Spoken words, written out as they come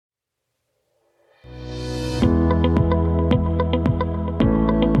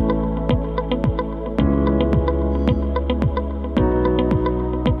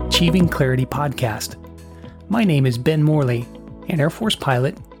Achieving Clarity podcast. My name is Ben Morley, an Air Force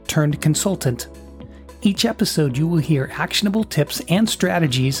pilot turned consultant. Each episode you will hear actionable tips and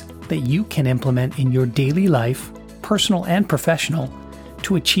strategies that you can implement in your daily life, personal and professional,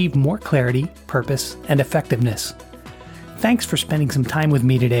 to achieve more clarity, purpose, and effectiveness. Thanks for spending some time with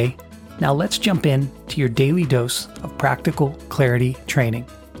me today. Now let's jump in to your daily dose of practical clarity training.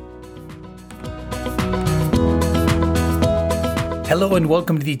 Hello and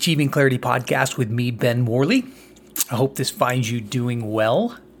welcome to the Achieving Clarity podcast with me, Ben Morley. I hope this finds you doing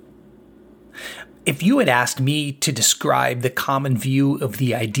well. If you had asked me to describe the common view of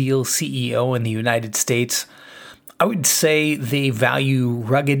the ideal CEO in the United States, I would say they value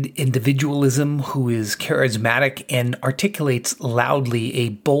rugged individualism, who is charismatic and articulates loudly a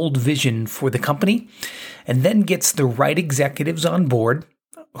bold vision for the company, and then gets the right executives on board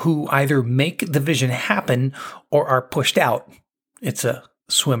who either make the vision happen or are pushed out. It's a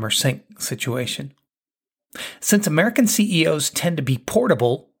swim or sink situation. Since American CEOs tend to be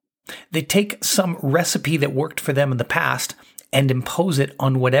portable, they take some recipe that worked for them in the past and impose it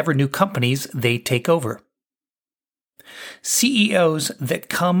on whatever new companies they take over. CEOs that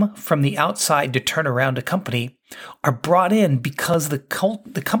come from the outside to turn around a company are brought in because the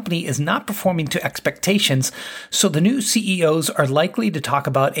company is not performing to expectations, so the new CEOs are likely to talk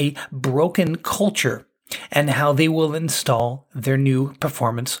about a broken culture and how they will install their new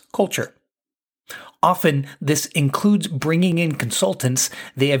performance culture. Often, this includes bringing in consultants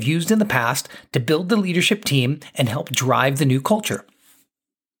they have used in the past to build the leadership team and help drive the new culture.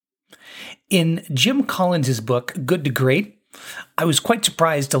 In Jim Collins' book, Good to Great, I was quite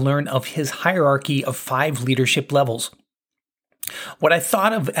surprised to learn of his hierarchy of 5 leadership levels. What I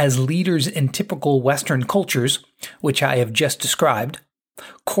thought of as leaders in typical Western cultures, which I have just described,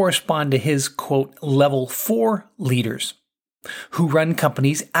 correspond to his, quote, level 4 leaders, who run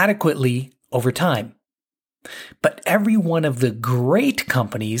companies adequately over time. But every one of the great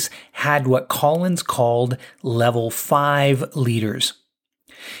companies had what Collins called level 5 leaders.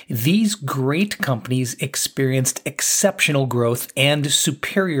 These great companies experienced exceptional growth and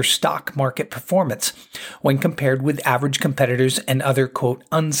superior stock market performance when compared with average competitors and other, quote,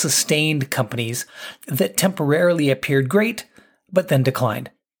 unsustained companies that temporarily appeared great but then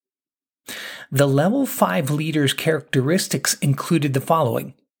declined. The level 5 leaders' characteristics included the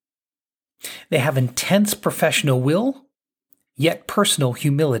following. They have intense professional will, yet personal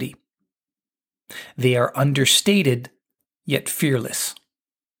humility. They are understated, yet fearless.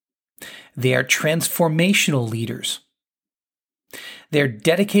 They are transformational leaders. They are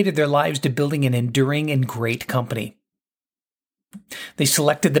dedicated their lives to building an enduring and great company. They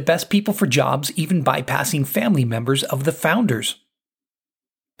selected the best people for jobs, even bypassing family members of the founders.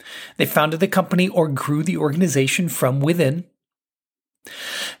 They founded the company or grew the organization from within.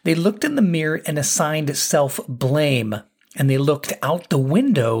 They looked in the mirror and assigned self-blame, and they looked out the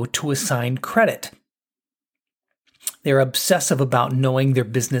window to assign credit. They're obsessive about knowing their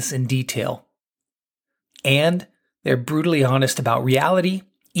business in detail. And they're brutally honest about reality,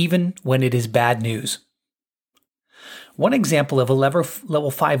 even when it is bad news. One example of a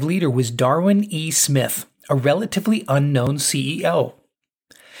level 5 leader was Darwin E. Smith, a relatively unknown CEO.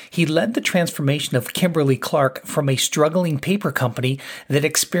 He led the transformation of Kimberly-Clark from a struggling paper company that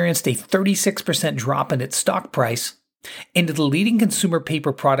experienced a 36% drop in its stock price into the leading consumer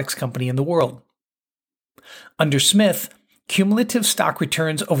paper products company in the world. Under Smith, cumulative stock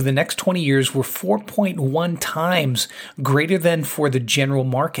returns over the next 20 years were 4.1 times greater than for the general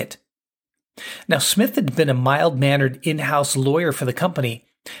market. Now, Smith had been a mild-mannered in-house lawyer for the company,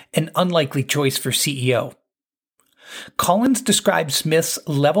 an unlikely choice for CEO. Collins described Smith's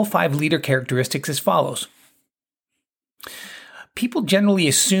level 5 leader characteristics as follows. People generally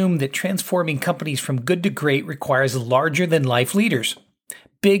assume that transforming companies from good to great requires larger-than-life leaders.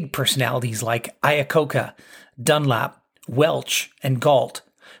 Big personalities like Iacocca, Dunlap, Welch, and Galt,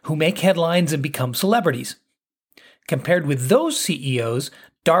 who make headlines and become celebrities. Compared with those CEOs,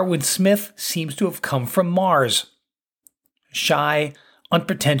 Darwin Smith seems to have come from Mars. Shy,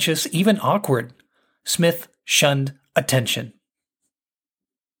 unpretentious, even awkward, Smith shunned attention.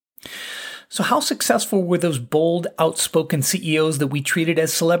 So how successful were those bold, outspoken CEOs that we treated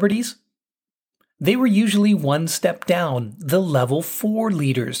as celebrities? They were usually one step down, the level 4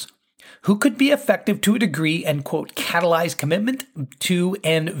 leaders, who could be effective to a degree and, quote, catalyze commitment to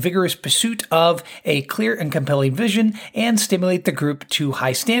and vigorous pursuit of a clear and compelling vision and stimulate the group to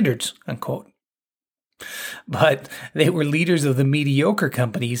high standards, unquote. But they were leaders of the mediocre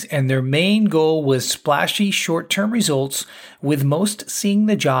companies, and their main goal was splashy short-term results, with most seeing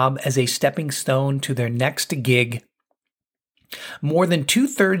the job as a stepping stone to their next gig. More than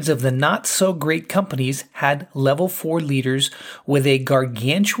 2/3 of the not-so-great companies had level 4 leaders with a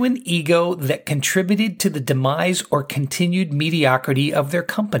gargantuan ego that contributed to the demise or continued mediocrity of their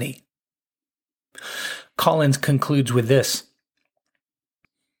company. Collins concludes with this.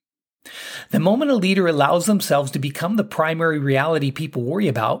 The moment a leader allows themselves to become the primary reality people worry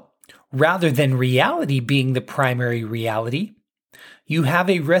about, rather than reality being the primary reality, you have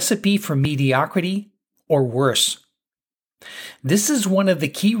a recipe for mediocrity or worse. This is one of the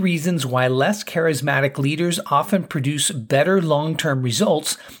key reasons why less charismatic leaders often produce better long-term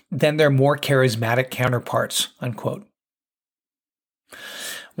results than their more charismatic counterparts, unquote.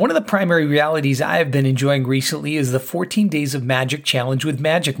 One of the primary realities I have been enjoying recently is the 14 Days of Magic Challenge with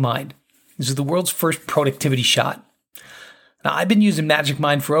Magic Mind. This is the world's first productivity shot. Now, I've been using Magic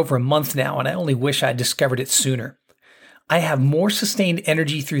Mind for over a month now, and I only wish I'd discovered it sooner. I have more sustained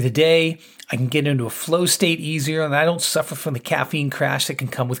energy through the day, I can get into a flow state easier, and I don't suffer from the caffeine crash that can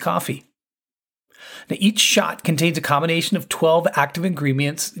come with coffee. Now, each shot contains a combination of 12 active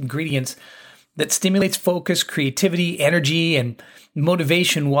ingredients that stimulates focus, creativity, energy, and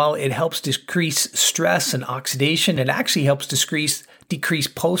motivation. While it helps decrease stress and oxidation, it actually helps decrease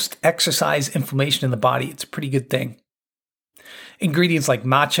post-exercise inflammation in the body. It's a pretty good thing. Ingredients like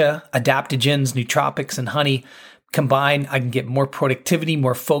matcha, adaptogens, nootropics, and honey combined, I can get more productivity,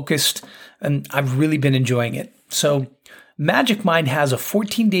 more focused, and I've really been enjoying it. So Magic Mind has a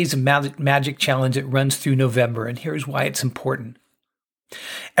 14 Days of Magic Challenge that runs through November, and here's why it's important.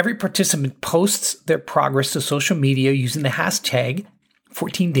 Every participant posts their progress to social media using the hashtag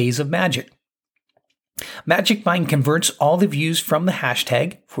 14 Days of Magic. Magic Mind converts all the views from the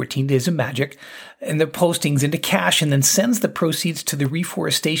hashtag 14 Days of Magic and their postings into cash and then sends the proceeds to the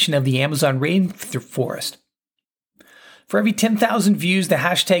reforestation of the Amazon rainforest. For every 10,000 views the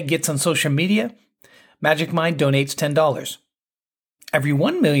hashtag gets on social media, Magic Mind donates $10. Every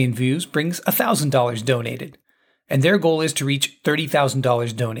 1 million views brings $1,000 donated, and their goal is to reach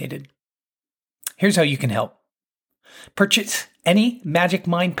 $30,000 donated. Here's how you can help. Purchase any Magic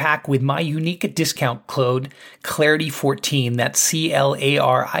Mind pack with my unique discount code CLARITY14, that's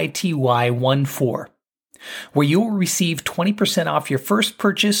CLARITY14, where you will receive 20% off your first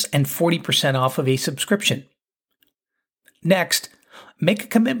purchase and 40% off of a subscription. Next, make a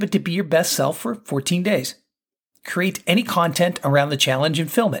commitment to be your best self for 14 days. Create any content around the challenge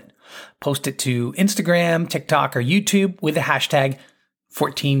and film it. Post it to Instagram, TikTok, or YouTube with the hashtag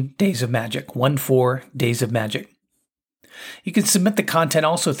 14 Days of Magic, 14 Days of Magic. You can submit the content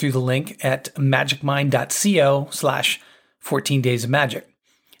also through the link at magicmind.co/14 Days of Magic.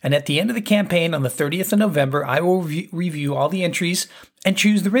 And at the end of the campaign on the 30th of November, I will review all the entries and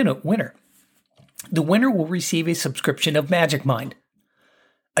choose the winner. The winner will receive a subscription of Magic Mind.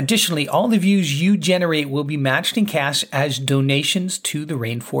 Additionally, all the views you generate will be matched in cash as donations to the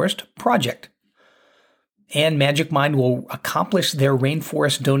Rainforest Project. And Magic Mind will accomplish their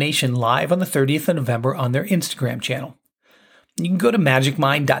rainforest donation live on the 30th of November on their Instagram channel. You can go to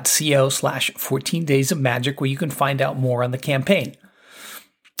magicmind.co/14 Days of Magic where you can find out more on the campaign.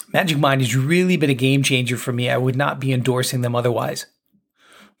 Magic Mind has really been a game changer for me. I would not be endorsing them otherwise.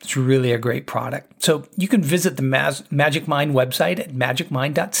 It's really a great product. So you can visit the Magic Mind website at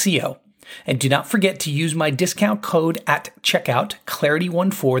magicmind.co. And do not forget to use my discount code at checkout,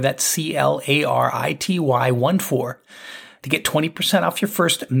 CLARITY14, that's CLARITY14, to get 20% off your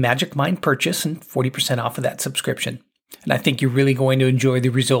first Magic Mind purchase and 40% off of that subscription. And I think you're really going to enjoy the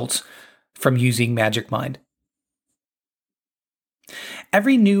results from using Magic Mind.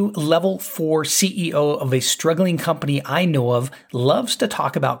 Every new level 4 CEO of a struggling company I know of loves to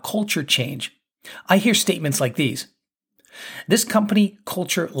talk about culture change. I hear statements like these. This company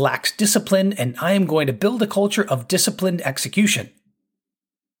culture lacks discipline, and I am going to build a culture of disciplined execution.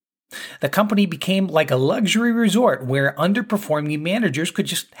 The company became like a luxury resort where underperforming managers could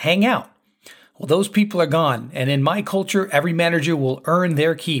just hang out. Well, those people are gone, and in my culture, every manager will earn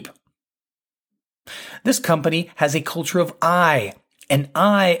their keep. This company has a culture of I, and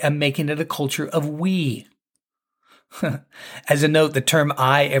I am making it a culture of we. As a note, the term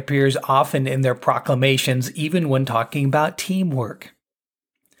I appears often in their proclamations, even when talking about teamwork.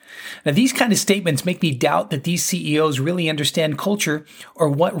 Now, these kind of statements make me doubt that these CEOs really understand culture or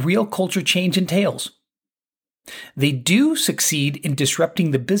what real culture change entails. They do succeed in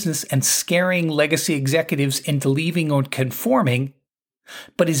disrupting the business and scaring legacy executives into leaving or conforming,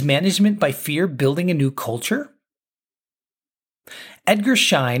 but is management by fear building a new culture? Edgar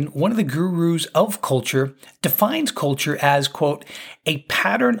Schein, one of the gurus of culture, defines culture as, quote, a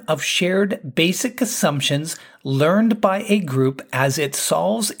pattern of shared basic assumptions learned by a group as it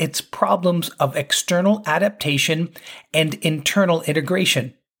solves its problems of external adaptation and internal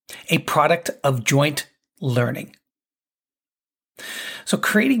integration, a product of joint learning. So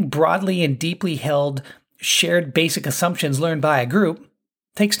creating broadly and deeply held shared basic assumptions learned by a group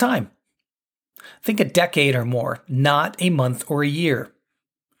takes time. Think a decade or more, not a month or a year.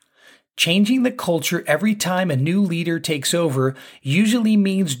 Changing the culture every time a new leader takes over usually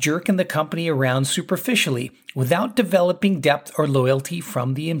means jerking the company around superficially without developing depth or loyalty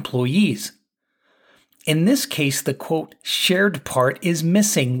from the employees. In this case, the quote, shared part is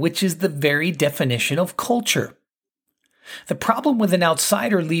missing, which is the very definition of culture. The problem with an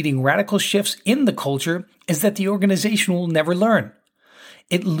outsider leading radical shifts in the culture is that the organization will never learn.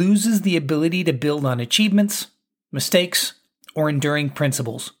 It loses the ability to build on achievements, mistakes, or enduring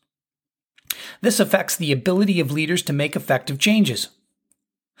principles. This affects the ability of leaders to make effective changes.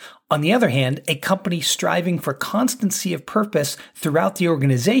 On the other hand, a company striving for constancy of purpose throughout the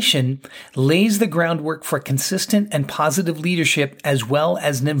organization lays the groundwork for consistent and positive leadership as well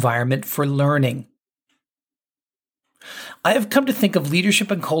as an environment for learning. I have come to think of leadership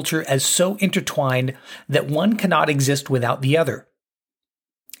and culture as so intertwined that one cannot exist without the other.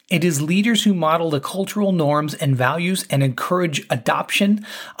 It is leaders who model the cultural norms and values and encourage adoption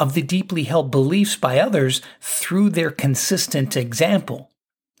of the deeply held beliefs by others through their consistent example.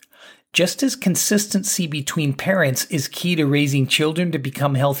 Just as consistency between parents is key to raising children to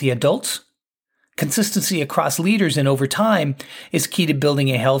become healthy adults, consistency across leaders and over time is key to building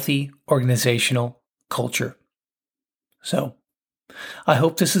a healthy organizational culture. So, I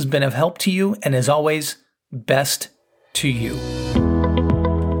hope this has been of help to you, and as always, best to you.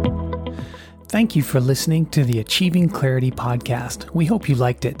 Thank you for listening to the Achieving Clarity podcast. We hope you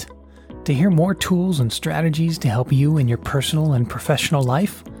liked it. To hear more tools and strategies to help you in your personal and professional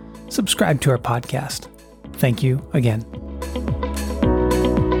life, subscribe to our podcast. Thank you again.